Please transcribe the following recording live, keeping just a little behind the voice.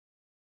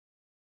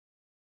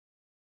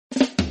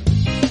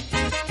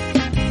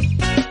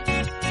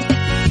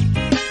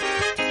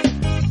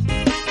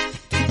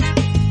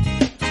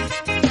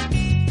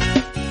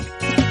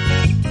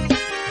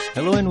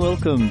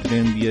welcome to the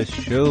MBS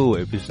Show,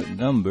 episode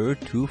number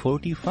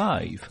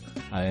 245.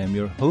 I am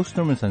your host,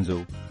 Norman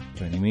Sanzo.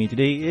 Joining me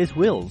today is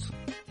Wills.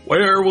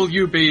 Where will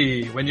you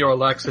be when your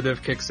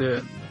laxative kicks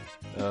in?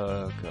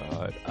 Oh,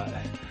 God.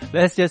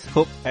 Let's just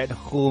hope at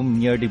home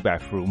near the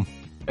bathroom.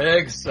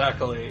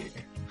 Exactly.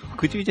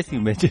 Could you just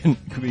imagine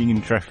being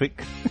in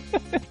traffic?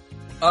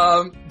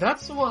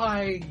 That's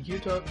why you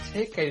don't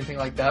take anything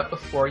like that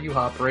before you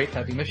operate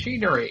heavy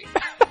machinery.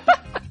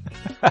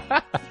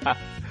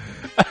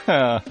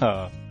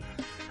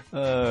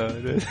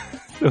 That's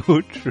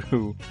so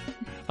true.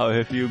 How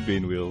have you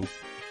been, Will?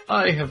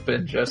 I have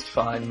been just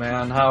fine,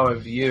 man. How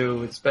have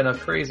you? It's been a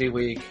crazy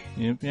week.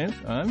 Yep,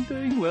 I'm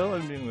doing well.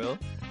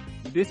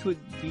 This would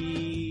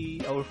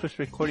be our first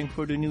recording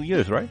for the New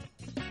Year's, right?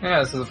 Yeah,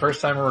 this is the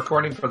first time we're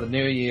recording for the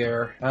new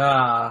year.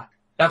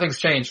 Nothing's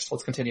changed.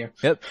 Let's continue.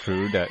 Yep,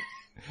 true that.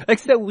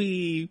 Except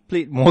we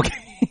played more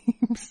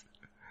games.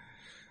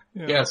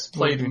 Yeah, yes,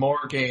 played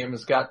more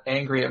games, got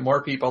angry at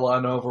more people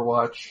on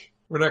Overwatch.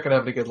 We're not gonna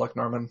have any good luck,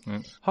 Norman.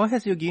 How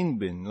has your game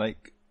been?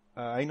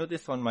 I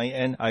noticed on my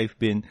end, I've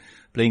been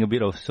playing a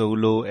bit of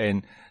solo,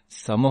 and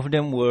some of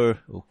them were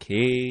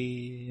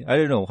okay. I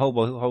don't know. How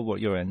about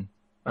your end?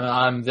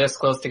 I'm this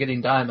close to getting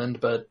diamond,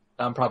 but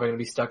I'm probably gonna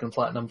be stuck in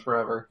platinum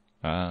forever.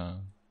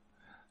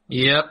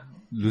 Yep.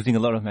 Losing a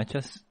lot of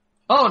matches?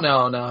 Oh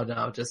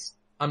no. Just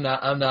I'm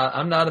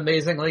not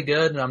amazingly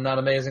good, and I'm not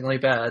amazingly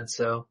bad.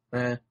 So,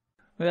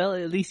 Well,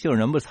 at least your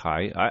number's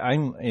high.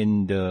 I'm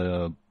in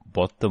the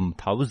bottom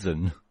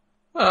 1,000.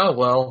 Oh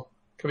well,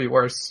 could be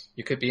worse.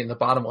 You could be in the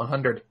bottom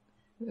 100.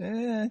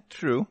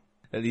 True.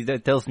 At least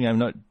that tells me I'm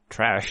not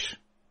trash.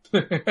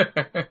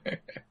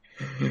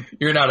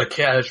 You're not a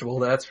casual,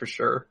 that's for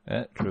sure.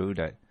 True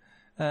that.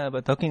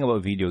 But talking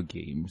about video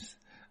games,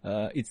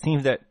 it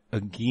seems that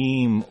a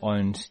game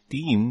on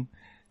Steam,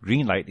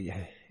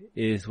 Greenlight,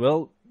 is,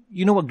 well,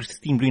 you know what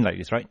Steam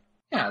Greenlight is, right?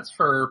 Yeah, it's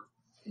for,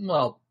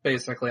 well,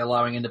 basically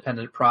allowing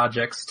independent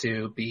projects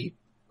to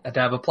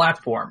have a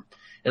platform.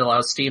 It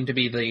allows Steam to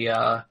be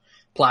the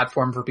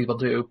platform for people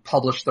to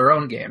publish their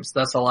own games,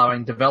 thus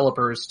allowing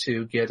developers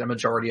to get a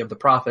majority of the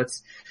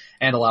profits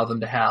and allow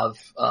them to have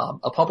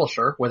a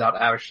publisher without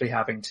actually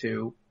having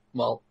to,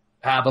 well,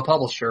 have a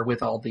publisher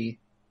with all the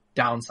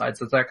downsides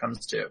that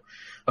comes to.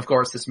 Of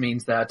course, this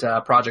means that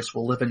projects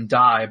will live and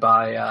die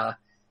by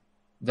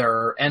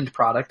their end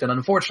product, and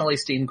unfortunately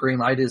Steam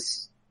Greenlight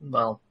is,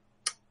 well,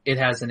 it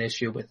has an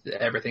issue with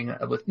everything,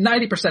 with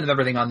 90% of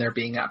everything on there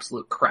being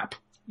absolute crap.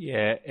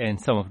 Yeah,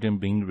 and some of them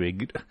being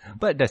rigged.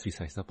 But that's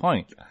besides the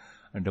point.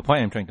 And the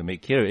point I'm trying to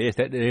make here is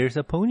that there's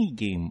a pony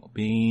game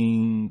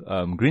being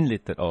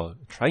greenlit, or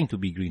trying to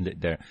be greenlit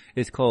there.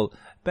 It's called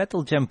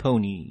Battle Gem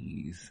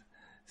Ponies.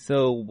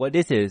 So what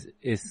this is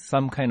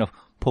some kind of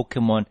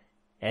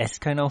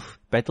Pokemon-esque kind of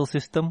battle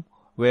system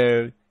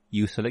where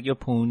you select your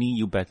pony,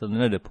 you battle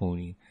another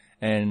pony.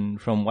 And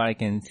from what I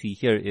can see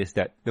here is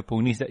that the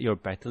ponies that you're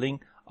battling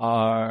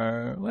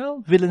are,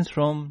 well, villains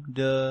from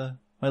the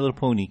My Little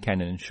Pony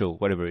canon show,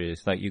 whatever it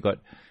is. Like, you got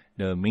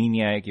the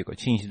Maniac, you got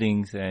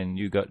Changelings, and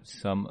you got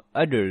some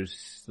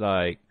others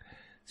like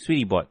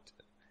Sweetie Bot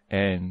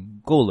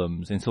and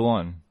Golems and so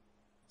on.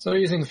 So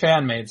using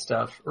fan-made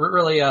stuff.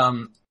 Really,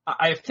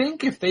 I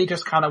think if they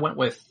just kind of went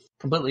with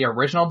completely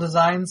original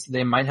designs,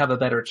 they might have a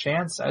better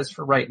chance. As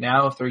for right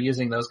now, if they're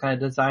using those kind of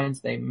designs,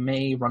 they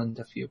may run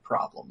into a few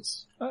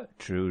problems.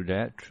 True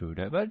that.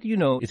 But, you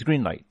know, it's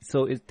Greenlight,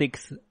 so it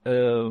takes a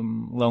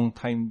long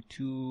time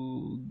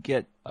to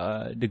get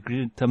the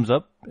green thumbs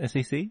up, as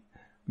they say,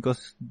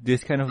 because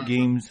this kind of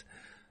games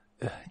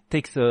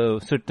takes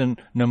a certain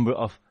number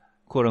of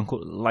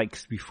quote-unquote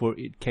likes before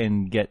it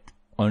can get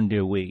on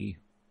their way.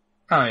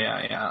 Oh,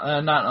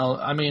 yeah.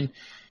 I mean,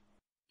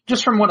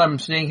 just from what I'm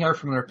seeing here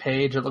from their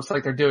page, it looks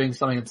like they're doing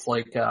something that's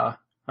like,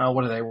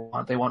 what do they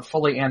want? They want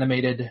fully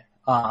animated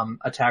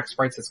attack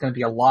sprites. It's going to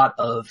be a lot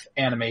of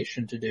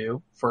animation to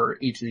do for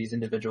each of these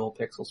individual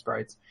pixel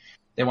sprites.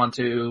 They want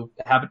to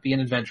have it be an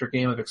adventure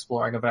game of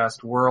exploring a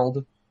vast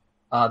world.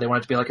 They want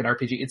it to be like an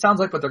RPG. It sounds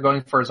like what they're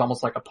going for is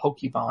almost like a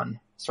Pokemon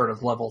sort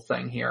of level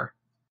thing here.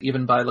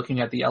 Even by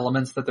looking at the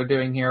elements that they're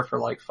doing here for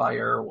like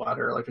fire,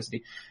 water,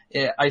 electricity,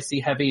 I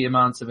see heavy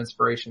amounts of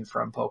inspiration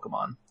from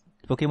Pokemon.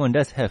 Pokemon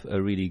does have a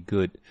really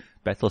good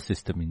battle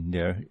system in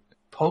there.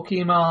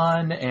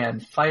 Pokemon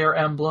and Fire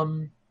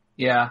Emblem.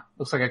 Yeah,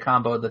 looks like a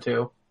combo of the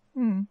two.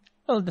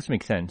 Well, this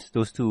makes sense.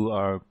 Those two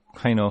are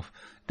kind of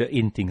the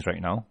in things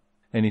right now.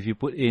 And if you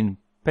put in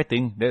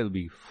petting, that'll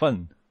be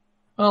fun.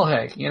 Well,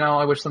 hey,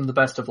 I wish them the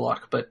best of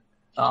luck, but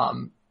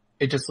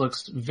it just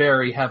looks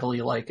very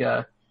heavily like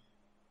I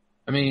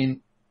mean,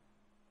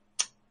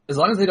 as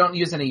long as they don't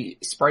use any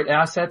sprite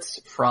assets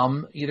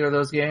from either of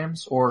those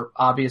games, or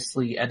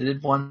obviously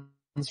edited ones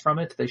from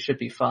it, they should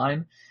be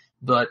fine.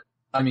 But,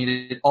 I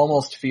mean, it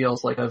almost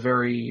feels like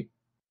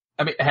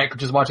heck,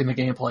 just watching the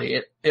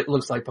gameplay, it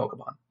looks like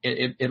Pokemon.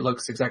 It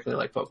looks exactly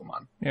like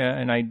Pokemon. Yeah,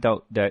 and I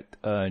doubt that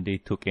they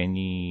took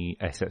any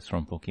assets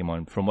from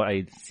Pokemon. From what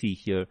I see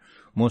here,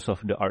 most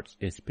of the art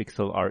is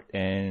pixel art,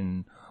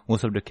 and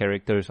most of the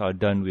characters are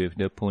done with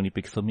the Pony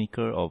Pixel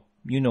Maker, or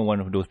one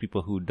of those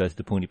people who does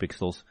the pony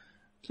pixels.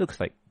 Looks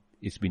like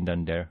it's been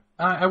done there.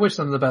 I wish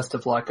them the best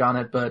of luck on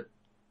it, but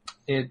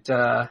it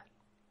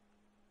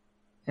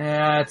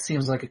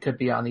seems like it could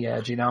be on the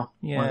edge, Yeah,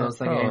 one of those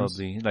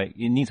probably. games. Like,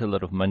 it needs a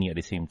lot of money at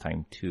the same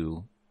time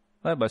too.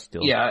 But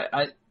still. Yeah,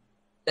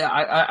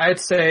 I'd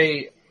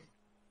say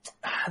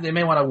they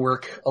may want to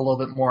work a little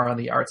bit more on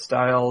the art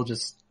style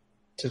just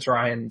to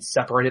try and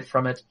separate it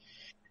from it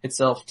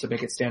itself to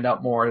make it stand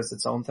out more as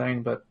its own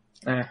thing, but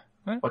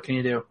what can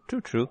you do?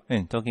 True.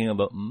 And talking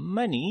about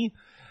money,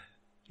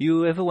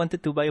 you ever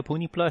wanted to buy a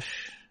pony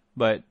plush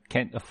but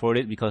can't afford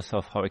it because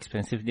of how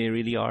expensive they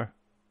really are?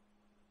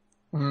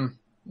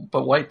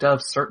 But White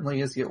Dove certainly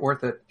is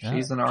worth it.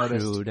 She's an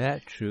artist.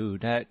 True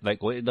that.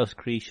 Like, White Dove's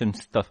creation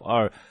stuff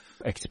are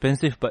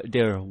expensive, but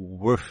they're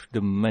worth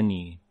the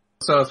money.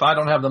 So if I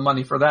don't have the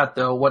money for that,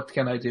 though, what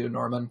can I do,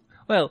 Norman?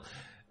 Well,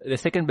 the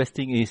second best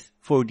thing is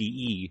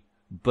 4DE.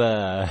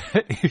 But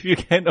if you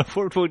can't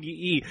afford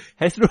 4DE,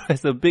 Hasbro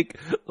has a big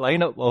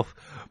lineup of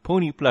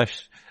pony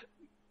plush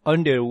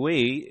on their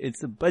way.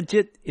 It's a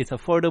budget, it's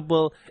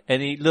affordable,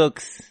 and it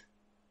looks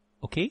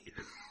okay.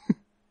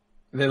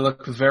 They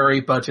look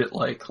very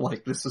budget-like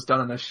this was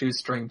done on a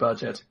shoestring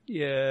budget.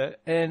 Yeah,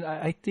 and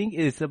I think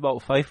it's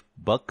about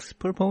 $5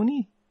 per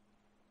pony.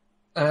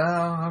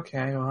 Oh,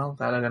 okay, well,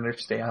 that I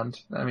understand.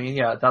 I mean,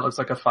 yeah, that looks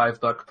like a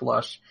 $5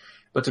 plush.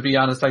 But to be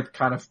honest, I'd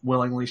kind of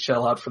willingly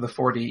shell out for the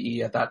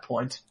 4DE at that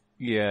point.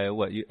 Yeah,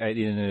 what, you add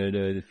in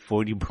the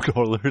 $40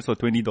 or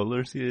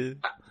 $20? Yeah.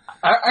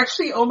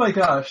 Actually, oh my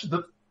gosh,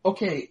 the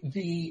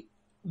Beanie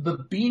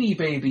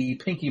Baby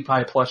Pinkie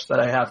Pie plush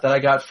that I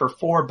got for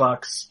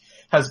 $4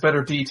 has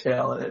better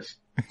detail in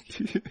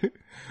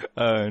it.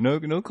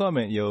 No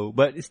comment, yo.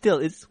 But still,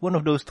 it's one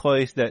of those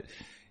toys that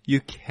you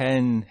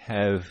can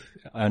have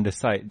on the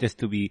side just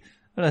to be,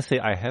 let's say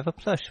I have a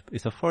plush,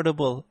 it's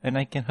affordable, and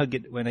I can hug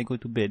it when I go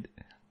to bed.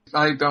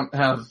 I don't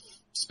have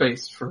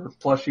space for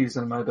plushies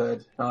in my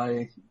bed.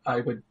 I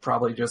would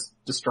probably just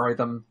destroy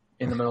them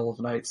in the middle of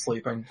the night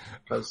sleeping,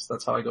 because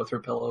that's how I go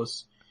through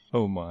pillows.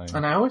 Oh my.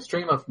 And I always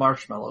dream of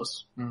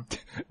marshmallows.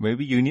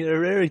 Maybe you need a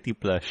rarity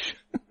plush.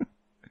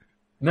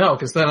 No,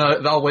 because then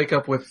I'll wake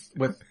up with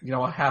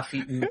a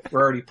half-eaten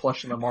rarity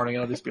plush in the morning,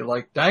 and I'll just be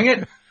like, dang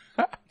it!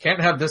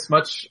 Can't have this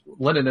much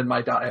linen in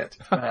my diet.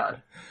 It's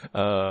bad.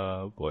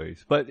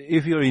 Boys. But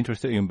if you're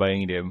interested in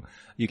buying them,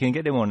 you can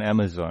get them on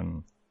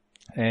Amazon.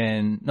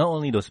 And not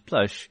only those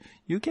plush,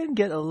 you can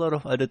get a lot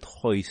of other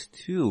toys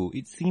too.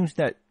 It seems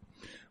that,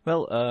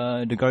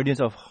 the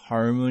Guardians of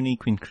Harmony,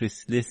 Queen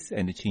Chrysalis,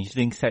 and the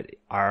Changeling set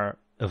are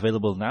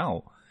available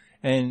now.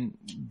 And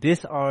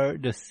these are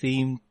the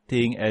same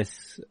thing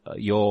as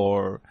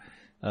your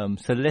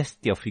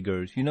Celestia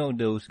figures. You know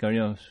those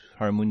Guardian of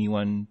Harmony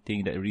one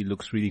thing that really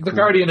looks really cool? The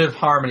Guardian of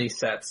Harmony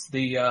sets.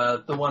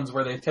 The ones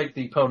where they take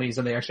the ponies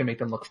and they actually make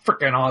them look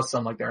freaking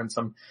awesome, like they're in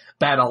some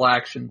battle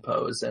action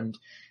pose. And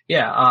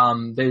yeah,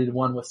 they did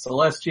one with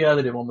Celestia,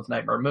 they did one with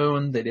Nightmare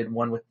Moon, they did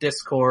one with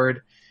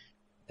Discord.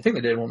 I think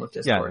they did one with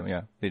Discord.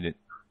 Yeah, they did.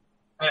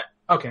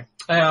 Okay.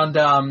 And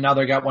now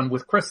they got one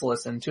with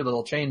Chrysalis and two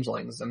little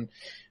changelings, and it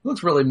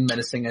looks really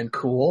menacing and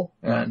cool,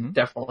 and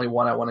definitely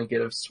one I want to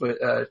get of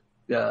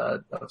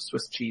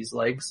Swiss cheese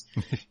legs.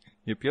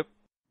 Yep.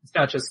 It's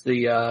not just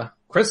the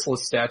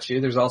Chrysalis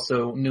statue. There's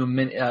also new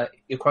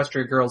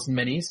Equestria Girls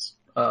minis,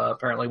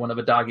 apparently one of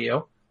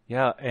Adagio.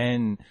 Yeah,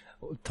 and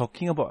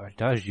talking about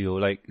Adagio,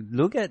 like,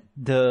 look at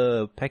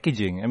the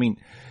packaging. I mean,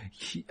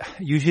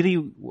 usually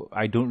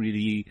I don't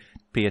really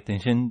pay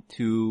attention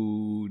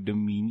to the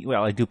mini.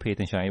 Well, I do pay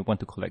attention. I want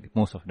to collect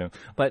most of them.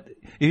 But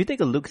if you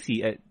take a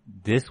look-see at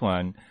this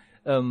one,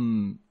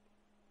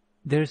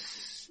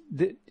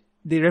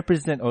 they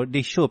represent, or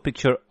they show a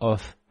picture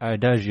of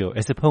Adagio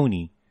as a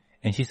pony,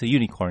 and she's a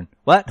unicorn.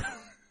 What?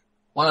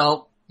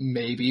 Well,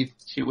 maybe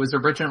she was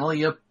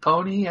originally a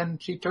pony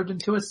and she turned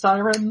into a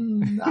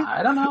siren.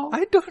 I don't know.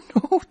 I don't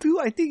know, too.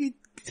 I think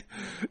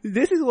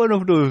this is one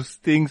of those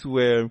things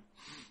where,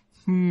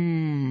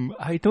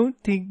 I don't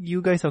think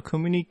you guys are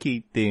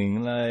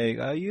communicating. Like,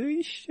 are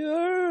you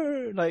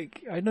sure?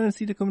 Like, I don't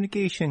see the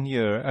communication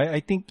here.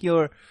 I think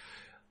you're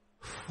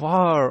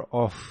far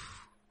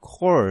off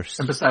course.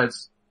 And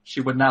besides, she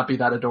would not be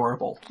that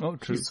adorable. Oh,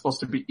 true. She's supposed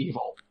to be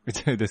evil.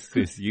 This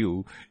is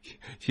you.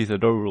 She's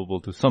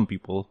adorable to some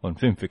people on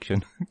film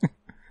fiction.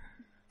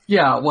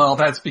 Yeah, well,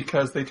 that's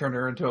because they turn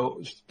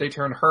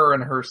her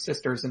and her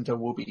sisters into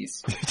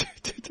woobies.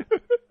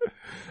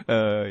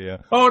 Yeah.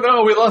 Oh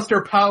no, we lost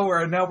our power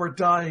and now we're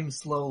dying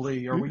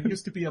slowly. Or we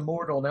used to be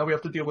immortal, now we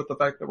have to deal with the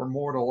fact that we're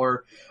mortal.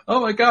 Or,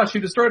 oh my gosh,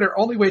 you destroyed our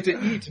only way to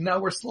eat and now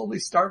we're slowly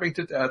starving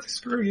to death.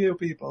 Screw you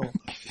people.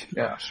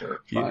 Yeah,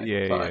 sure. Fine, fine.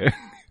 Yeah.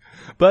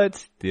 But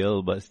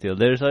still,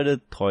 there's other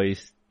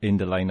toys in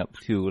the lineup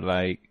too,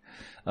 like,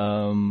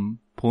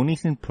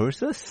 ponies in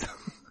purses?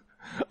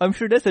 I'm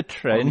sure that's a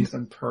trend. Ponies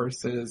and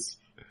purses,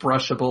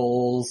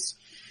 brushables.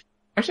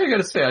 Actually, I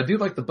gotta say, I do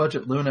like the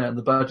Budget Luna and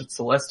the Budget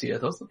Celestia.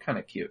 Those look kind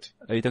of cute.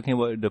 Are you talking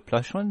about the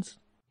plush ones?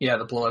 Yeah,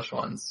 the plush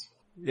ones.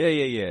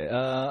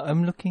 Yeah.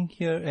 I'm looking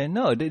here, and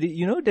no,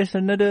 there's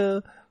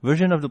another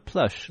version of the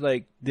plush.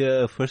 Like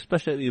the first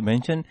plush that you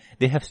mentioned,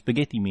 they have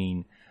spaghetti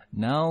mane.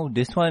 Now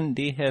this one,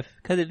 they have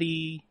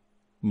cuddly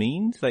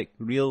manes, like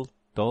real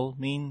doll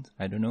manes.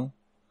 I don't know.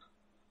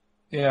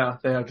 Yeah,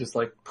 they have just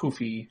like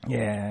poofy.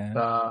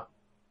 Yeah.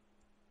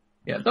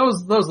 Yeah,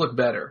 those look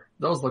better.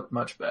 Those look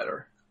much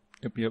better.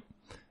 Yep.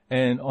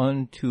 And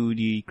on to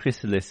the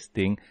Chrysalis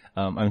thing.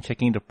 I'm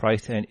checking the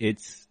price and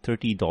it's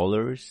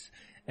 $30.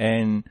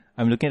 And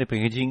I'm looking at the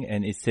packaging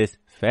and it says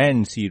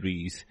fan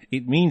series.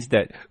 It means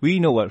that we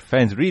know what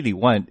fans really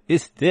want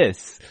is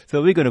this.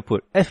 So we're gonna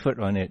put effort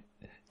on it.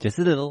 Just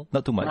a little,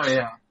 not too much. Oh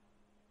yeah.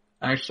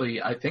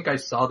 Actually, I think I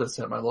saw this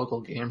at my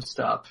local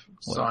GameStop,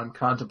 so I'm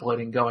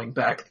contemplating going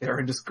back there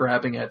and just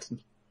grabbing it.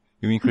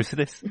 You mean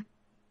Chrysalis?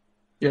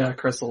 Yeah,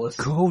 Chrysalis.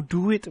 Go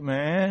do it,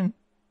 man.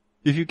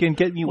 If you can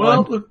get me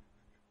one.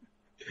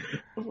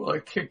 Well, I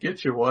can't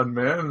get you one,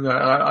 man.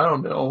 I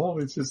don't know.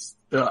 It's just,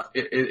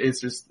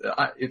 it's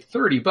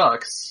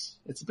 $30.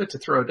 It's a bit to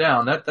throw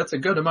down. That's a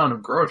good amount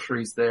of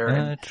groceries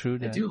there. True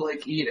that. I do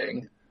like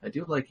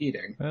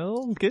eating.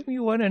 Well, get me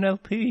one and I'll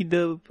pay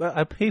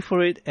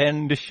for it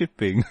and the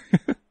shipping.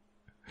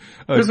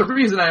 There's a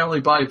reason I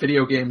only buy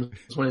video games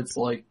when it's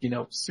like,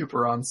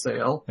 super on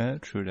sale.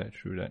 True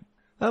that.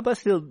 But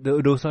still,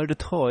 those are the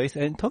toys.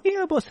 And talking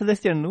about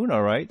Celestia and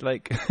Luna, right?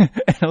 Like,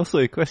 and also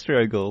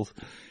Equestria Girls.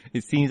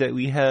 It seems that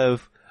we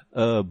have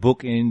a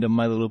book in the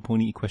My Little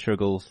Pony Equestria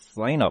Girls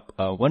lineup.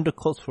 Wonder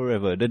Calls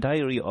Forever, The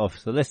Diary of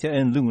Celestia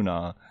and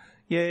Luna.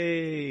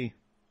 Yay!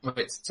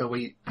 Wait, so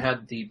we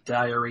had the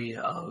Diary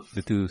of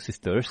the two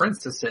sisters,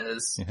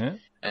 princesses,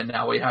 and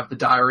now we have the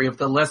Diary of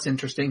the less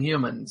interesting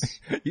humans.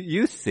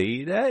 You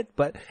say that,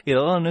 but in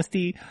all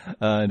honesty,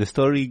 the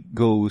story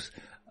goes,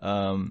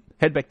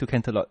 head back to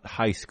Canterlot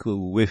High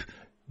School with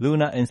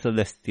Luna and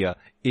Celestia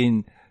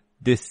in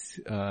this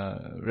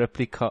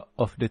replica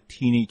of the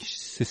Teenage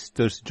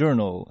Sisters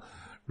Journal.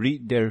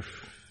 Read their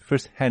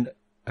first-hand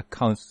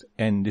accounts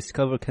and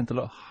discover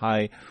Canterlot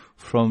High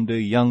from the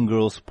young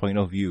girl's point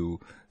of view.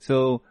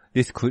 So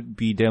this could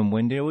be them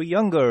when they were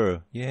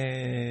younger.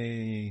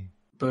 Yay.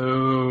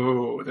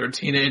 Boo. They're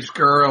teenage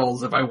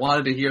girls. If I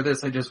wanted to hear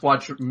this, I'd just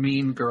watch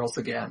Mean Girls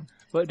again.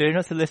 But they're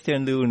not Celestia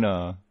and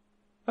Luna.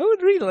 I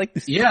would really like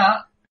to see. Yeah.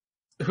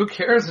 Who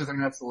cares if they're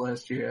not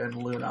Celestia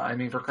and Luna? I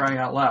mean, for crying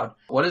out loud.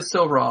 What is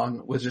so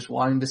wrong with just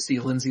wanting to see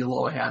Lindsay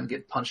Lohan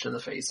get punched in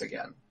the face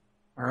again?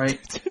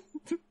 Alright?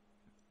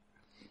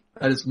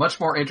 That is much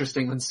more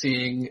interesting than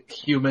seeing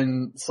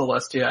human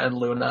Celestia and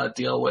Luna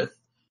deal with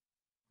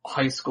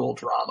high school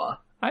drama.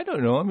 I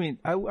don't know. I mean,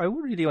 I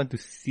would really want to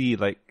see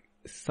like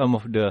some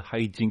of the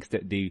hijinks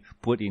that they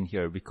put in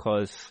here,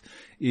 because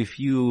if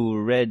you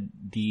read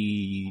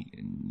the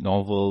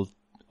novel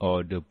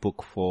or the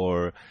book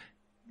for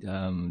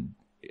Camp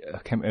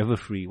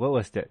Everfree, what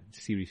was that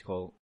series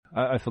called?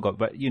 I forgot,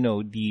 but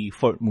the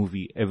fourth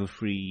movie,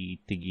 Everfree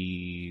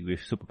thingy with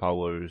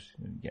superpowers.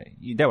 Yeah,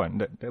 that one,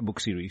 that book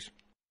series.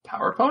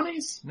 Power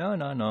Ponies? No.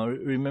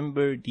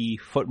 Remember the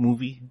fourth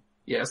movie?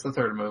 Yes, the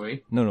third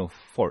movie. No,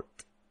 fourth.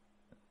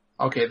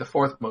 Okay, the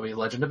fourth movie,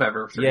 Legend of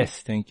Everfree. Yes,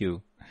 thank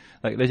you.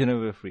 Like Legend of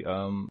Everfree.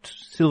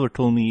 Silver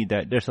told me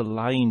that there's a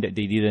line that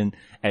they didn't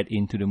add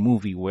into the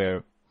movie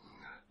where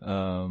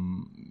Luna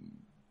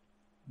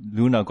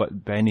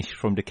got banished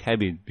from the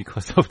cabin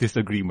because of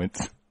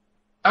disagreements.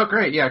 Oh,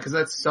 great, yeah, because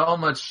that's so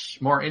much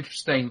more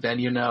interesting than,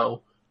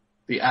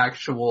 the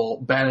actual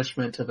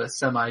banishment of a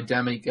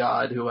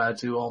semi-demigod who had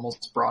to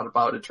almost brought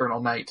about eternal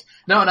night.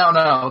 No.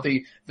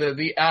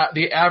 The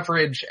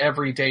average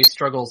everyday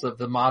struggles of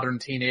the modern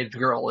teenage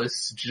girl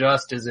is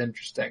just as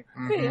interesting.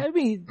 Mm-hmm. Hey, I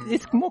mean,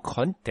 it's more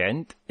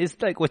content. It's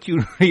like what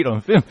you read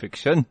on film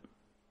fiction.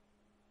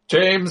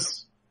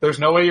 James, there's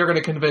no way you're going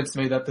to convince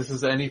me that this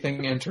is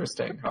anything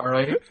interesting,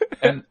 alright?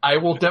 And I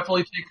will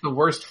definitely take the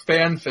worst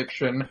fan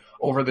fiction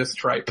over this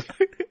tripe.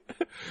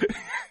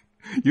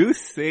 You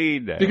say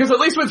that. Because at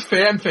least with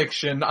fan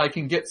fiction, I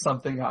can get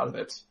something out of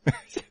it.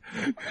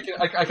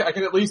 I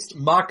can at least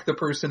mock the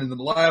person and then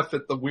laugh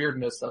at the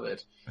weirdness of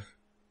it.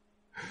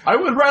 I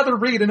would rather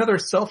read another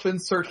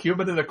self-insert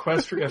human in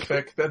Equestria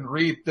fic than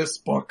read this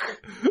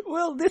book.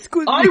 Well, this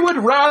could I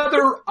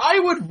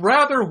would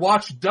rather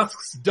watch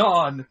Dusk's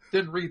Dawn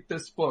than read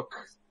this book.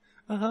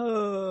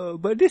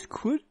 But this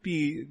could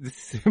be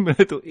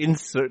similar to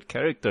insert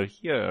character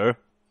here.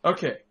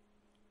 Okay.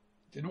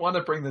 Didn't want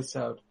to bring this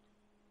out.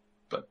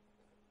 But,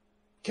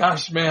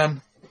 gosh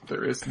man,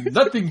 there is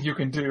nothing you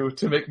can do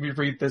to make me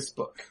read this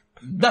book.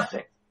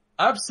 Nothing.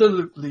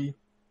 Absolutely,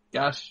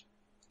 gosh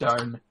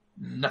darn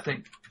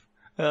nothing.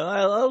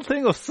 I'll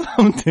think of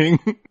something.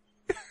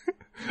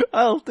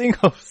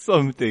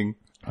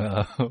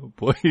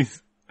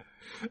 Boys.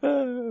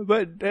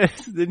 But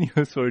that's the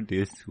news for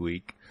this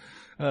week.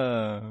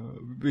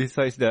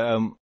 Besides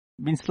that,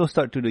 been slow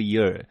start to the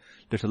year.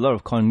 There's a lot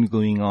of con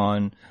going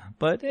on,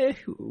 but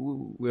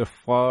we're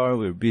far,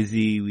 we're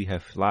busy, we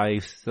have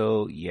lives,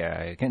 so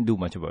yeah, I can't do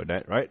much about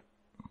that, right?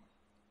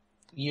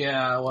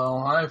 Yeah, well,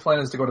 my plan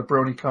is to go to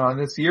BronyCon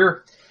this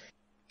year,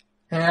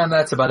 and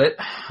that's about it.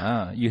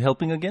 You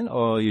helping again,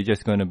 or you're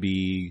just gonna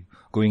be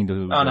going to...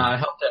 Oh no, I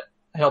helped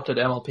helped at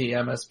MLP,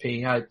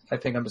 MSP. I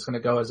think I'm just going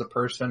to go as a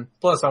person.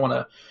 Plus, I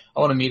want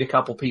to meet a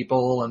couple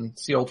people and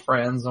see old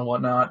friends and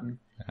whatnot. And,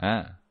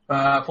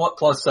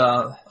 plus,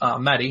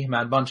 Maddie,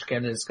 Mad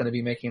Bunchkin, is going to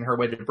be making her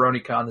way to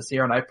BronyCon this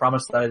year, and I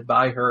promised that I'd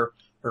buy her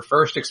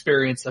first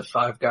experience of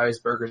Five Guys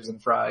Burgers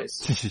and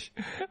Fries.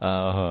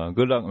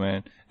 Good luck,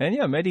 man. And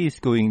yeah, Maddie is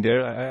going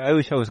there. I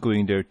wish I was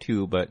going there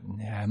too, but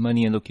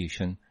money and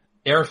location.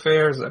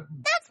 Airfares.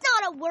 That's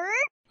not a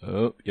word.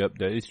 Oh, yep,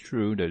 that is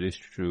true. That is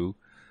true.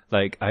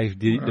 Like, I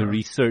did the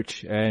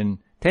research and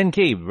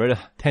 10K, brother.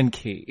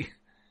 10K.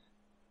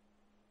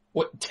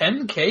 What,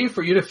 10K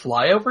for you to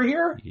fly over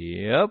here?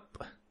 Yep.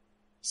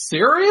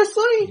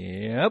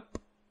 Seriously? Yep.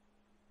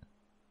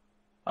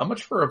 How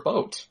much for a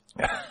boat?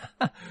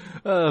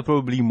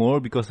 Probably more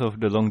because of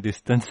the long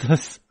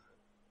distances.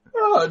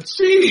 Oh,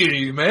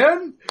 gee,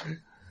 man.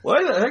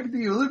 Why the heck do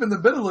you live in the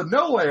middle of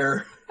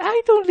nowhere?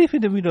 I don't live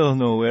in the middle of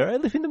nowhere. I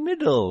live in the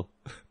middle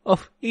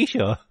of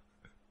Asia.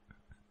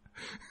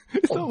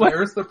 Well,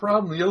 there's the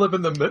problem. You live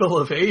in the middle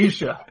of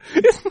Asia.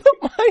 It's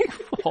not my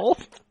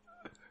fault.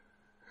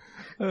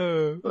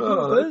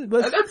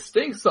 But that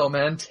stinks though,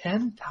 man.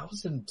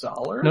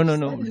 $10,000?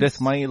 No.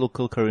 That's my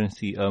local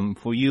currency.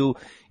 For you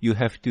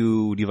have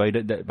to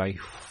divide that by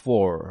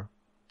 4.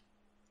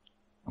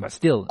 But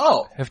still,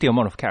 hefty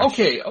amount of cash.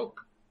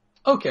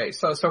 Okay.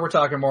 So we're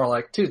talking more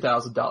like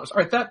 $2,000. All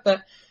right,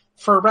 that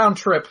for a round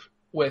trip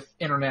with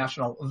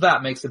international,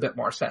 that makes a bit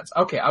more sense.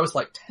 Okay, I was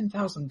like,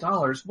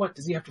 $10,000? What,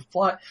 does he have to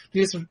fly?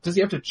 Does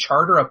he have to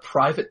charter a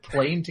private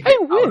plane to get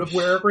out of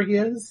wherever he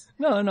is?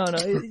 No.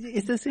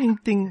 It's the same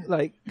thing,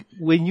 like,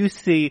 when you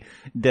say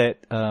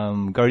that,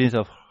 Guardians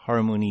of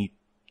Harmony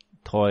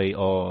toy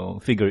or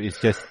figure is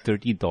just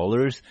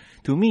 $30,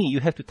 to me, you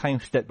have to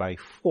times that by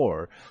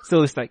 4.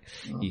 So it's like,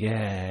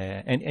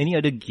 yeah. And any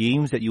other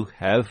games that you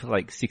have,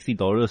 like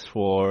 $60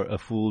 for a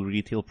full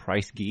retail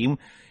price game,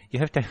 you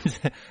have times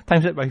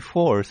that by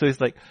 4. So it's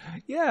like,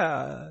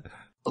 yeah.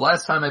 The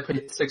last time I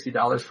paid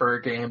 $60 for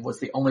a game was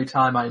the only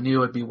time I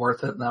knew it'd be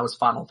worth it, and that was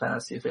Final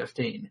Fantasy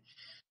 15.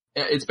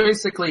 It's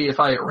basically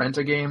if I rent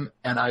a game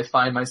and I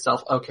find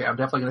myself, okay, I'm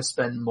definitely going to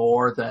spend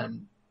more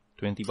than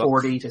 $20,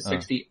 40 to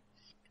 60.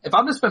 If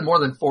I'm going to spend more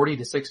than 40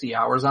 to 60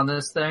 hours on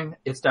this thing,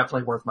 it's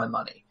definitely worth my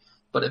money.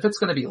 But if it's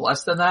going to be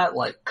less than that,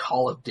 like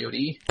Call of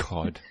Duty.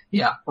 God.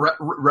 Yeah,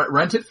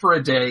 rent it for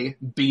a day,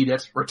 beat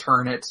it,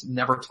 return it,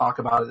 never talk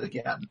about it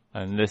again.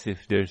 Unless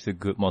if there's a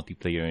good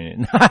multiplayer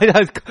in it.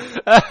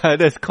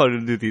 That's Call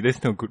of Duty.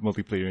 There's no good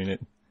multiplayer in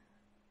it.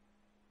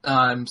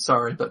 I'm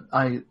sorry, but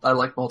I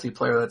like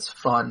multiplayer that's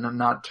fun and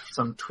not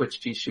some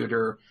twitchy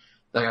shooter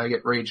that I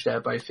get raged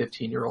at by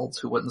 15-year-olds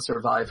who wouldn't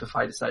survive if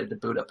I decided to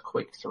boot up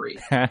Quake 3.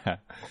 But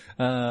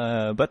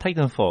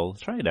Titanfall,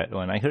 try that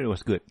one. I heard it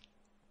was good.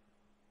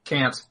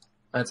 Can't.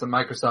 That's a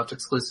Microsoft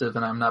exclusive,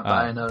 and I'm not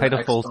buying a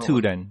Titanfall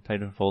 2 then.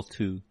 Titanfall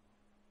 2.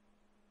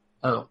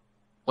 Oh.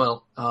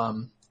 Well,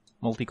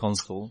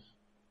 multi-console.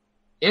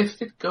 If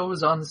it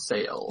goes on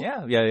sale.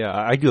 Yeah.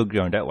 I do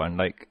agree on that one.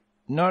 Like,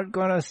 not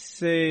gonna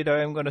say that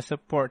I'm gonna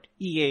support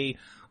EA,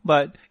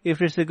 but if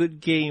there's a good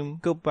game,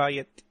 go buy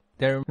it.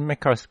 Their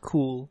mecha's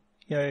cool.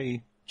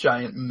 Yay.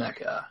 Giant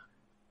mecha.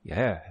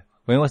 Yeah.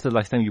 When was the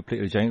last time you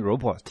played a giant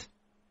robot?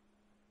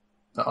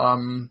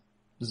 Zone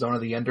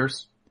of the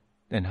Enders.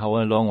 And how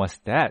long was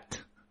that?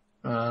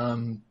 A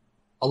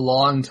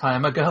long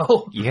time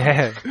ago.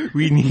 Yeah,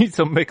 we need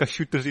some mecha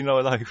shooters in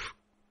our life.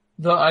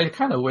 Though I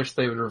kind of wish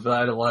they would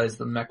revitalize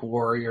the Mech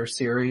Warrior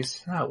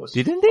series. That was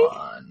Didn't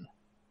fun.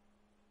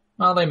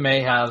 Well, they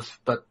may have,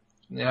 but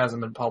it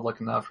hasn't been public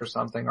enough or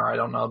something, or I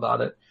don't know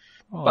about it.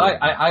 Oh.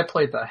 But I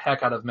played the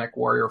heck out of Mech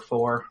Warrior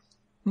 4.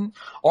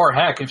 Or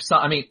heck,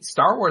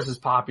 Star Wars is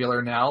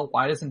popular now.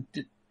 Why doesn't...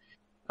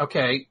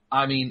 Okay,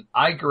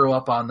 I grew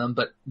up on them,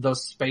 but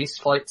those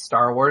spaceflight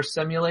Star Wars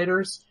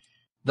simulators,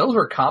 those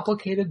were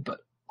complicated but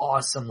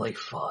awesomely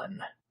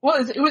fun.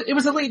 Well, it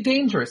was Elite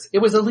Dangerous. It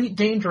was Elite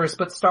Dangerous,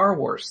 but Star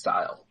Wars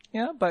style.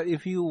 Yeah, but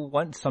if you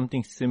want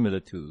something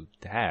similar to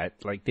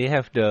that, like they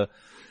have the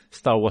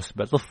Star Wars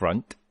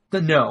Battlefront.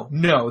 No,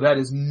 that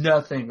is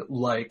nothing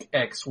like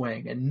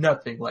X-Wing and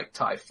nothing like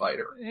TIE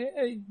Fighter.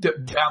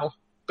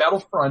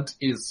 Battlefront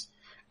is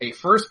a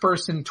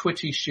first-person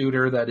twitchy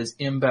shooter that is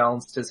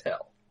imbalanced as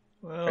hell.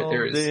 Well,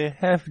 they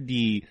have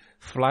the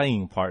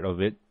flying part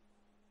of it.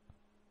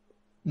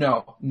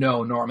 No,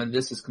 Norman,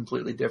 this is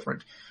completely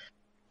different.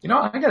 You know,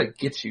 I gotta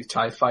get you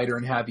TIE Fighter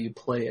and have you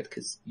play it,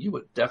 because you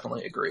would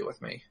definitely agree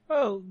with me.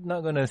 Well,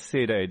 not gonna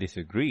say that I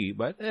disagree,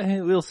 but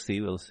we'll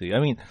see. I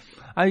mean,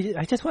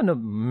 I just want a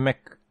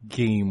mech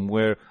game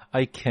where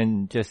I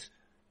can just...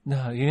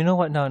 No, you know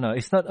what? No,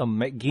 it's not a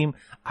mech game.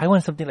 I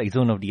want something like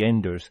Zone of the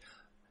Enders.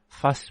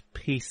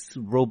 Fast-paced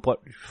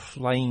robot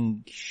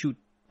flying shoot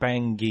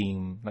bang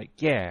game. Like,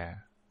 yeah.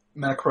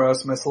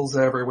 Macross missiles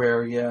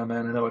everywhere. Yeah,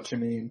 man, I know what you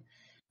mean.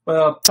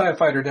 Well, TIE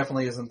Fighter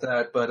definitely isn't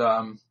that, but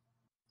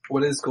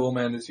what is cool,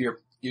 man, is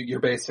you're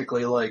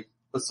basically like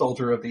the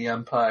soldier of the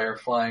Empire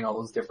flying all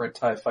those different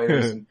TIE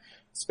Fighters and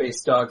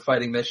space dog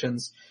fighting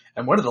missions.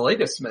 And one of the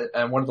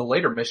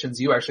later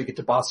missions, you actually get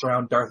to boss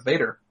around Darth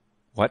Vader.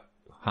 What?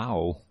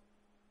 How?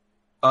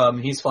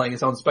 He's flying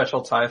his own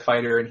special TIE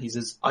fighter, and he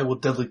says, "I will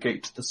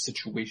delegate the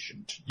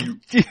situation to you."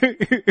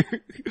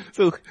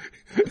 So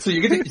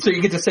you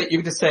get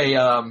to say,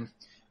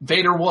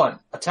 Vader 1,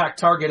 attack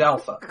target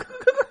Alpha,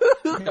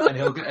 and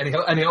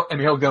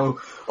he'll go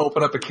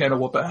open up a can of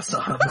whoop ass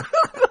on him.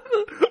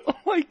 Oh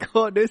my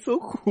god, that's so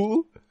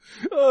cool.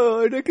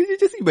 Oh, can you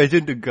just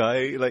imagine the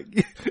guy, like,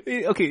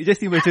 okay,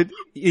 just imagine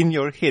in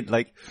your head,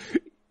 like,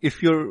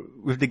 if you're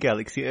with the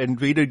galaxy and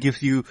Vader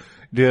gives you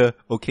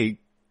okay,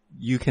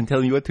 you can tell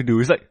me what to do.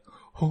 It's like,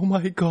 oh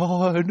my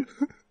god,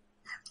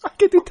 I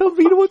get to tell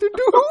Vader what to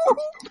do.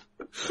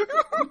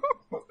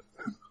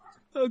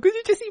 Could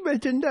you just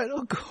imagine that?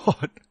 Oh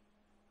god.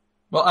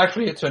 Well,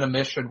 actually, it's in a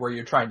mission where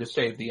you're trying to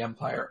save the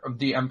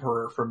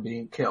Emperor from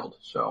being killed,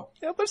 so.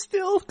 Yeah, but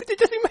still, could you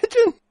just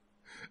imagine?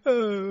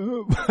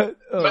 The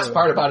best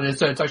part about it is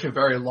that it's actually a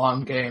very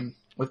long game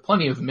with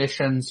plenty of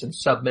missions and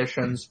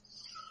submissions.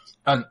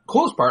 And the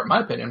coolest part, in my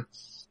opinion,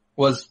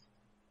 was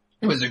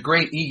it was a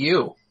great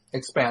EU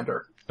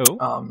expander.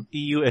 Oh,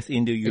 EU as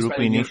in the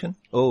European nation?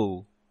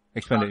 Oh,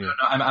 expanded. No,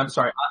 I'm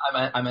sorry.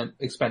 I meant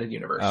expanded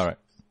universe. All right.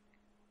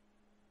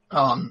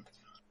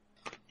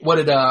 One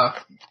of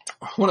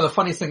the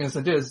funniest things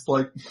it is,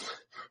 like,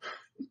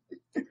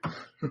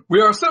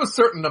 we are so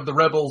certain of the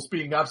rebels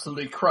being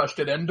absolutely crushed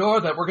at Endor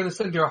that we're going to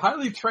send your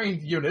highly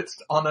trained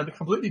units on a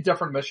completely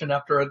different mission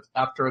after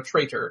a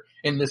traitor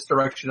in this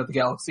direction of the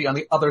galaxy on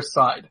the other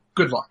side.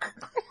 Good luck.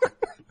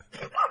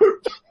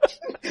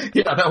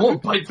 Yeah, that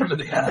won't bite them in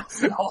the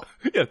ass at all.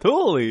 Yeah,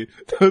 totally.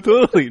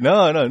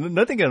 No,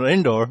 nothing at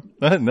Endor.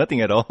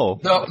 Nothing at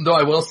all. No,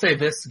 I will say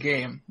this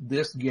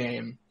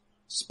game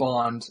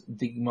spawned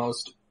the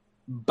most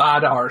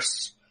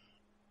badass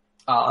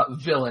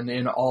villain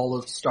in all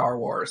of Star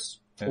Wars,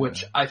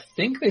 which I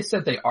think they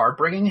said they are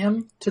bringing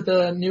him to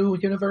the new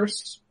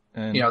universe.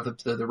 And, you know, the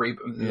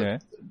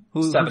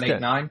 7, 8,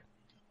 9.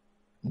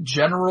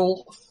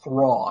 General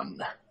Thrawn.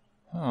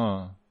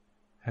 Oh,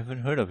 haven't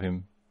heard of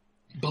him.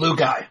 Blue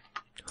guy.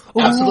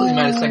 Absolutely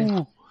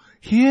menacing.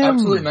 Him.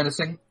 Absolutely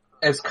menacing.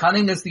 As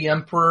cunning as the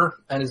Emperor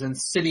and as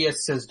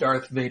insidious as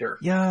Darth Vader.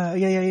 Yeah.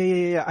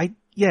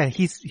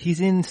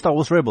 He's in Star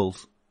Wars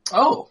Rebels.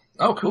 Oh,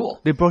 cool.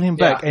 They brought him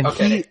back, and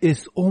okay. he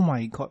is, oh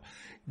my god,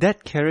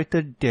 that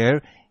character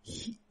there,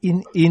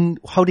 in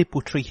how they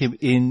portray him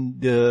in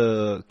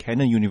the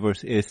canon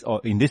universe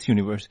or in this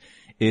universe,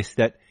 is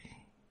that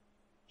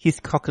he's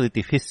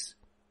calculative,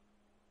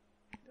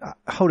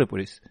 how do I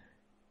put this?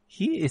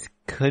 He is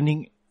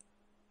cunning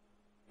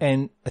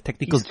and a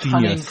tactical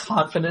genius.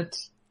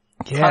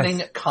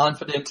 Cunning,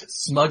 confident,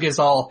 smug as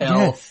all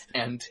hell,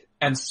 and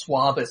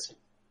suave as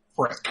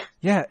frick.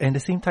 Yeah, and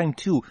at the same time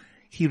too,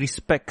 he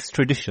respects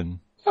tradition.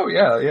 Oh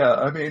yeah.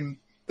 I mean,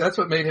 that's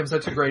what made him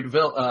such a great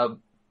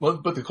villain.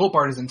 But the cool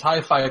part is in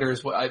TIE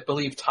Fighters, I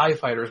believe TIE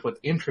Fighters what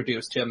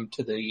introduced him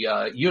to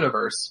the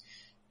universe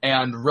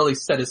and really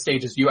set a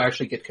stage as you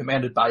actually get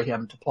commanded by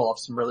him to pull off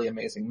some really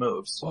amazing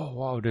moves. Oh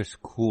wow, that's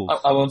cool.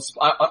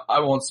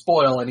 I won't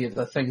spoil any of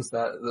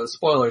the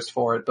spoilers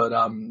for it, but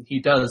he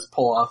does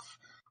pull off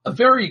a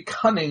very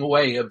cunning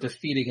way of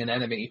defeating an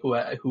enemy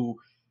who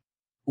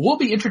will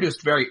be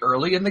introduced very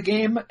early in the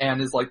game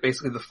and is like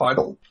basically the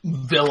final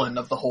villain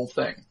of the whole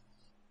thing.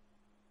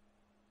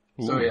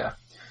 Ooh. So yeah.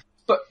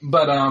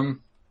 But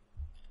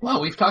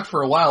well, we've talked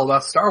for a while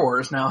about Star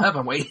Wars now,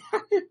 haven't we?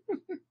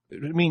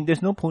 I mean,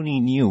 there's no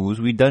pony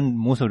news. We've done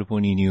most of the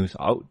pony news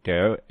out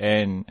there,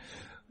 and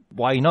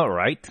why not,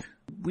 right?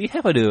 We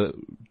have other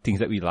things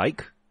that we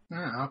like.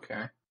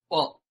 Okay.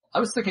 Well, I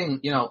was thinking,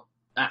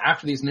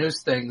 after these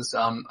news things,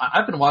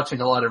 I've been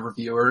watching a lot of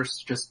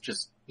reviewers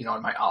just in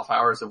my off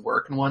hours of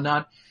work and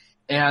whatnot.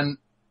 And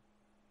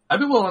I'd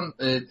be willing,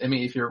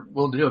 if you're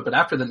willing to do it, but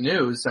after the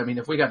news,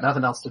 if we got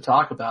nothing else to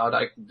talk about,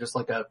 I just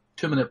like a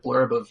 2-minute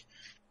blurb of,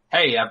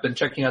 hey, I've been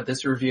checking out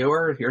this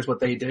reviewer, here's what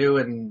they do,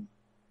 and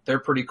they're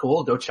pretty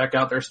cool. Go check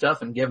out their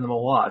stuff and give them a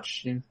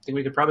watch. You think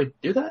we could probably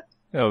do that?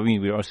 Yeah,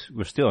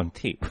 we're still on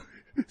tape,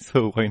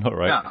 so why not,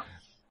 right?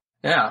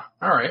 Yeah.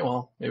 All right.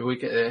 Well, maybe we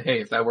could.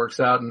 Hey, if that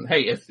works out, and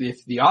hey, if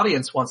the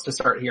audience wants to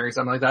start hearing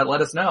something like that, let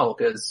us know,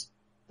 because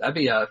that'd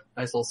be a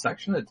nice little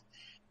section. It'd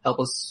help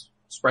us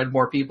spread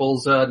more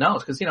people's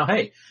knowledge. Because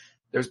hey,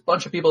 there's a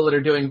bunch of people that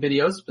are doing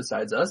videos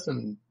besides us,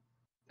 and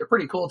they're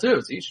pretty cool too.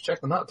 So you should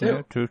check them out too.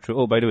 Yeah, true.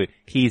 Oh, by the way,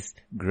 he's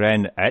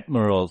Grand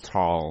Admiral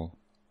Thrawn.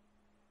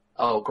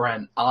 Oh,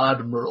 Grand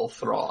Admiral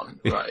Thrawn,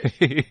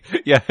 right?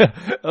 Yeah.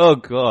 Oh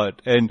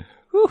God, and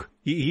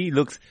he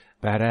looks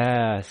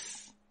badass.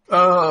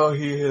 Oh,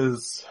 he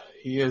is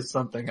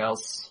something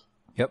else.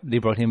 Yep, they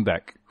brought him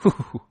back.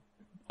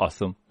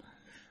 Awesome.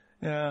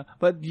 Yeah,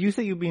 but you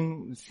say you've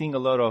been seeing a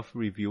lot of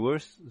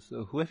reviewers.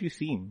 So who have you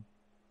seen?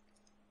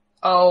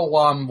 Oh,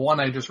 one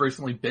I just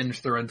recently binged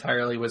through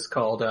entirely was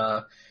called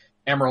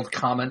Emerald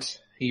Comet.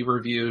 He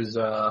reviews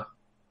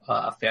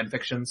fan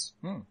fictions.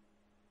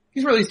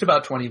 He's released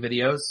about 20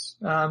 videos.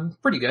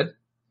 Pretty good.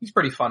 He's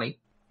pretty funny.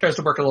 Tries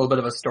to work a little bit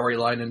of a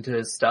storyline into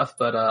his stuff,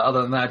 but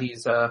other than that,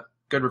 he's a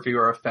good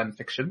reviewer of fan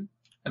fiction,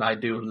 and I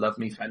do love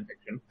me fan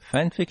fiction.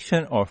 Fan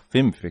fiction or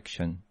film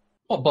fiction?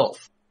 Well,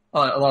 both.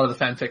 a lot of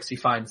the fanfics he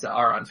finds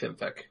are on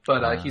Filmfic,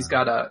 but he's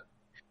got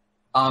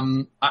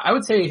I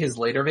would say his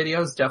later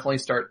videos definitely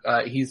start.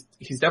 He's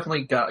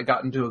definitely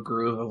gotten into a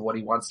groove of what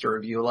he wants to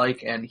review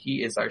like, and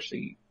he is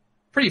actually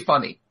pretty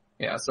funny.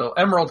 Yeah. So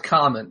Emerald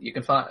Comet, you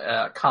can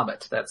find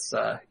Comet. That's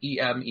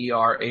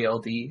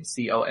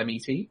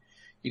EmeraldComet.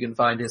 You can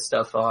find his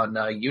stuff on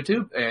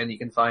YouTube, and you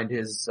can find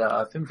his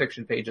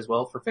FimFiction page as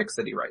well for fics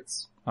that he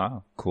writes.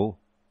 Ah, cool.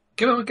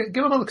 Give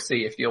him a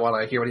look-see if you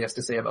want to hear what he has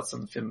to say about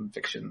some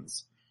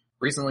FimFictions.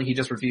 Recently, he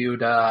just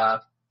reviewed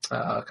a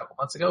couple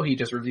months ago. He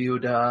just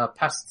reviewed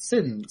Past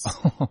Sins.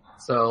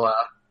 So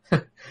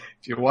if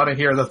you want to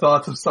hear the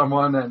thoughts of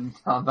someone and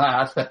on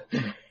that,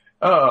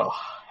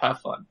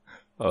 have fun.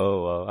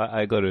 Oh,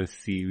 I gotta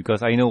see,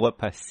 because I know what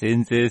Past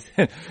Sins is,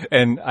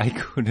 and I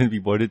couldn't be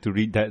bothered to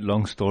read that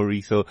long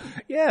story. So,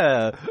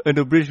 yeah, an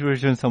abridged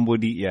version,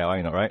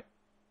 I know, right?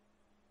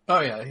 Oh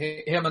yeah,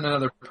 him and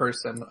another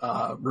person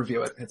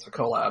review it. It's a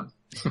collab.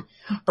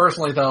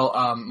 Personally, though,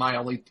 my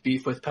only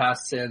beef with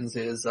Past Sins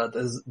is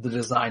the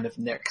design of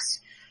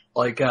Nyx.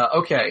 Like,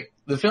 okay,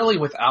 the Philly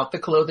without the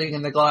clothing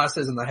and the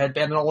glasses and the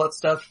headband and all that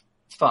stuff,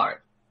 fine.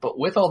 But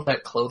with all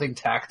that clothing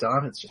tacked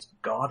on, it's just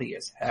gaudy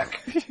as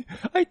heck.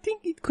 I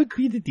think it could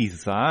be the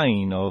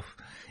design of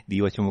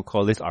the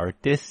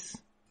artist.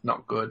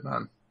 Not good,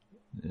 man.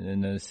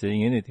 Not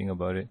saying anything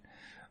about it.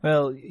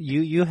 Well,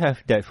 you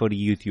have that for the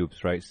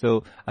YouTubes, right?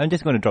 So I'm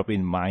just going to drop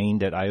in mine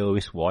that I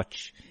always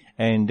watch,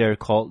 and they're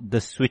called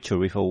The Switcher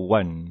with a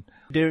 1.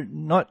 They're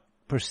not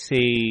per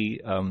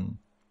se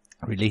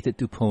related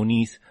to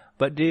ponies,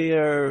 but they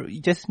are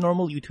just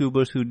normal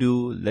YouTubers who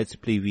do Let's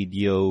Play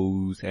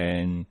videos,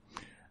 and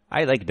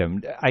I like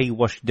them. I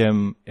watch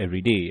them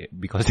every day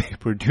because they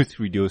produce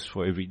videos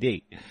for every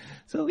day.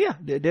 So yeah,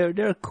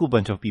 they're a cool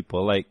bunch of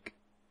people. Like,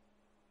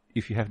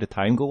 if you have the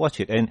time, go watch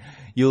it, and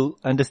you'll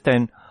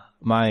understand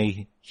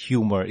my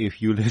humor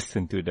if you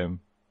listen to them.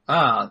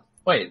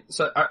 Wait,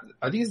 so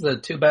are these the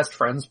Two Best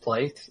Friends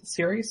Play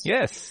series?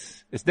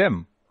 Yes, it's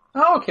them.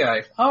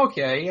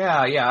 Okay,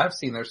 yeah, I've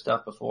seen their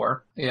stuff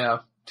before. Yeah,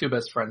 Two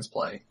Best Friends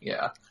Play,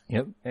 yeah.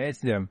 Yep, it's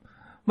them.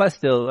 But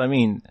still, I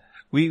mean,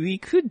 we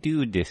could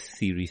do this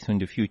series in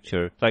the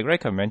future, like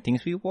recommend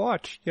things we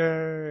watch.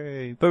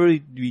 Yay! But we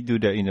do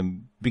that in the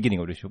beginning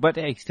of the show. But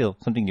hey, still,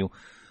 something new.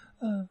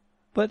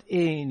 But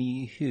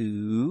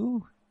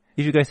anywho,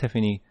 if you guys have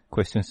any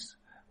questions,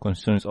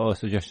 concerns, or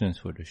suggestions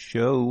for the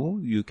show,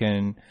 you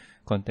can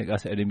contact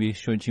us at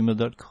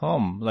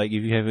mbsshow@gmail.com. Like,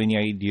 if you have any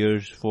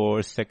ideas for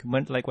a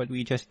segment like what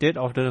we just did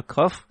off the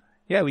cuff,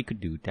 yeah, we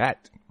could do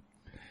that.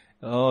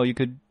 Or you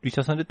could reach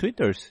us on the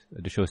Twitters.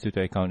 The show's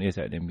Twitter account is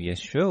at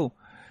MBS Show.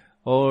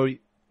 Or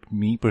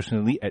me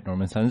personally at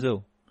Norman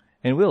Sanzo.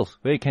 And Wills,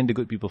 where can the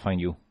good people find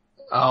you?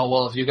 Oh,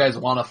 well, if you guys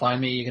want to find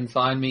me, you can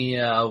find me,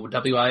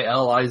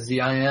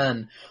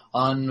 WILIZIN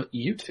on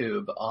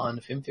YouTube, on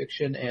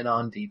FimFiction, and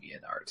on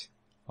DeviantArt.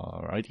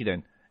 Alrighty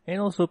then.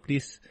 And also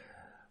please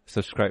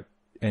subscribe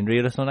and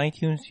rate us on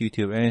iTunes,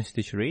 YouTube, and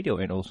Stitcher Radio,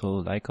 and also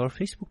like our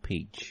Facebook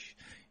page.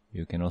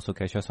 You can also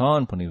catch us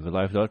on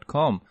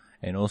ponyvillelife.com.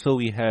 And also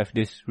we have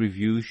this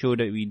review show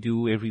that we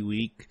do every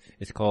week.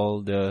 It's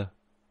called the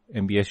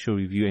MBS Show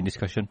Review and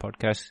Discussion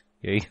Podcast.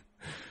 Yay.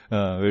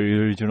 Very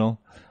original.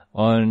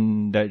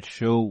 On that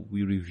show,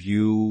 we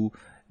review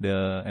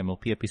the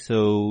MLP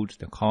episodes,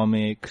 the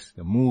comics,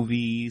 the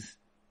movies,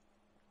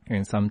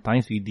 and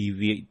sometimes we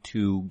deviate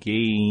to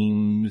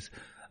games,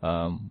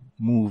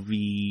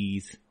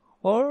 movies,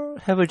 or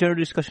have a general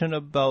discussion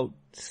about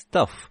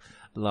stuff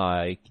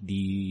like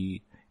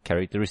the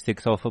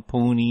characteristics of a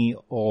pony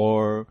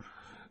or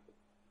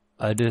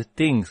other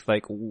things.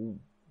 Like,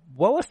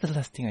 what was the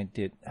last thing I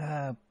did?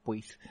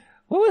 Wait.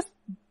 What was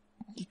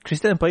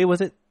Crystal Empire, was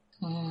it?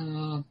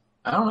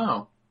 I don't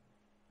know.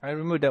 I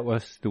remember that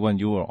was the one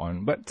you were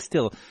on, but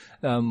still,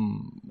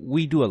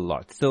 we do a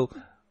lot. So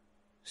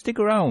stick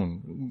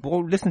around. Go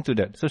listen to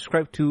that.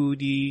 Subscribe to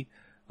the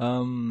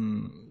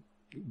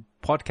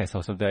podcast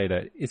or something like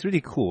that. It's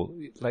really cool.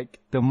 Like,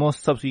 the more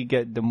subs we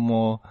get, the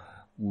more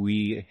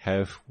we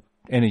have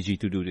energy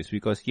to do this,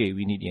 because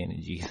we need the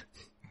energy.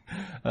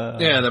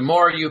 The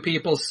more you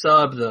people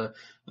sub, the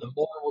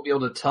more we'll be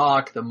able to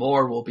talk, the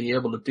more we'll be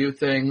able to do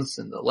things,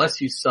 and the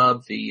less you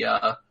sub,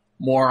 the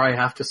more I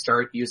have to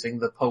start using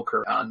the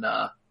poker on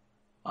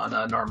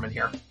Norman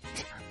here.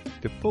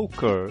 The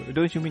poker?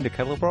 Don't you mean the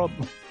kettle prop?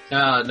 No.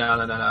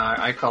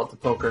 I call it the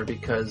poker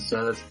because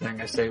that's the thing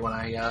I say when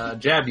I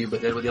jab you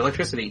with it with the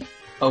electricity.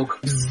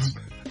 Poke.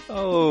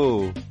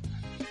 Oh,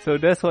 so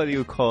that's what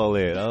you call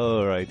it.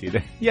 Alrighty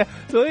then. Yeah,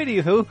 so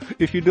anywho,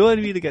 if you don't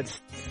want me to get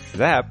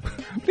zapped,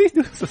 please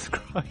do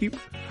subscribe.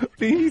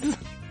 Please.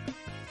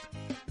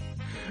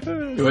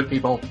 Do it,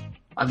 people.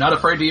 I'm not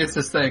afraid to use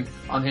this thing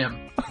on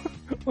him.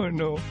 Oh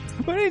no.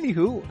 But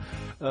anywho,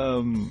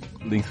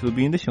 links will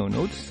be in the show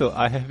notes. So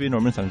I have been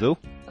Norman Sanzo.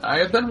 I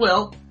have been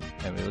Will.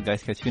 And we will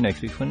guys catch you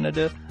next week for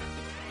another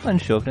fun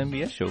show of the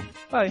MBS Show.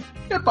 Bye.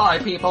 Goodbye,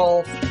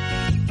 people.